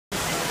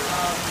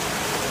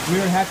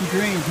We're Happy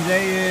Green.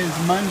 Today is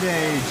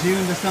Monday,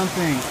 June the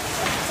something.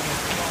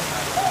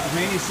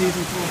 Rainy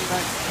season full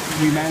effect.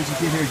 We managed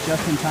to get here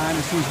just in time.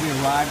 As soon as we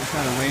arrived, it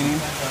started raining.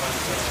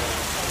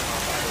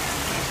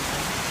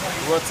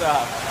 What's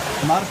up?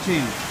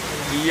 Marcin.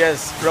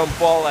 Yes, from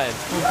Poland.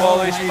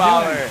 Polish How you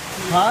Power. doing?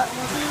 Huh?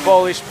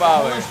 Polish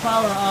Power. Polish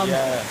Power.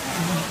 Yeah.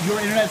 Your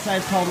internet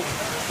site's called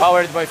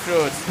Powered by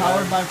Fruits.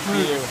 Powered by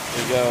Fruits. Here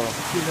you go.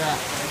 See that?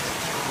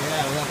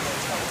 Yeah, we have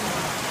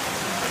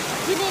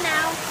Sitting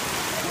now.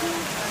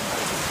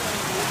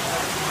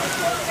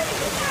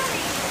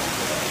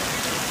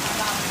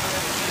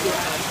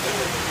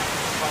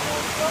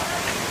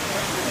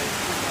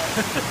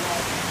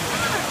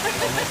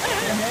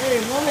 Hey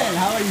woman,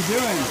 how are you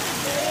doing?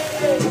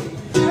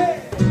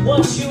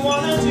 What you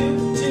wanna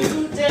do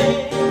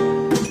today?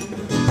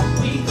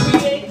 We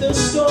create the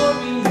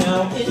story,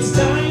 now it's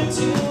time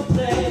to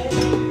play.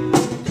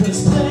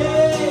 'Cause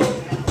play,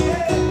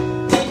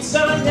 it's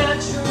our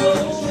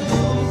natural.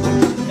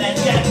 That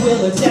cat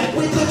will attack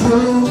with the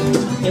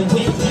groove, and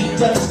when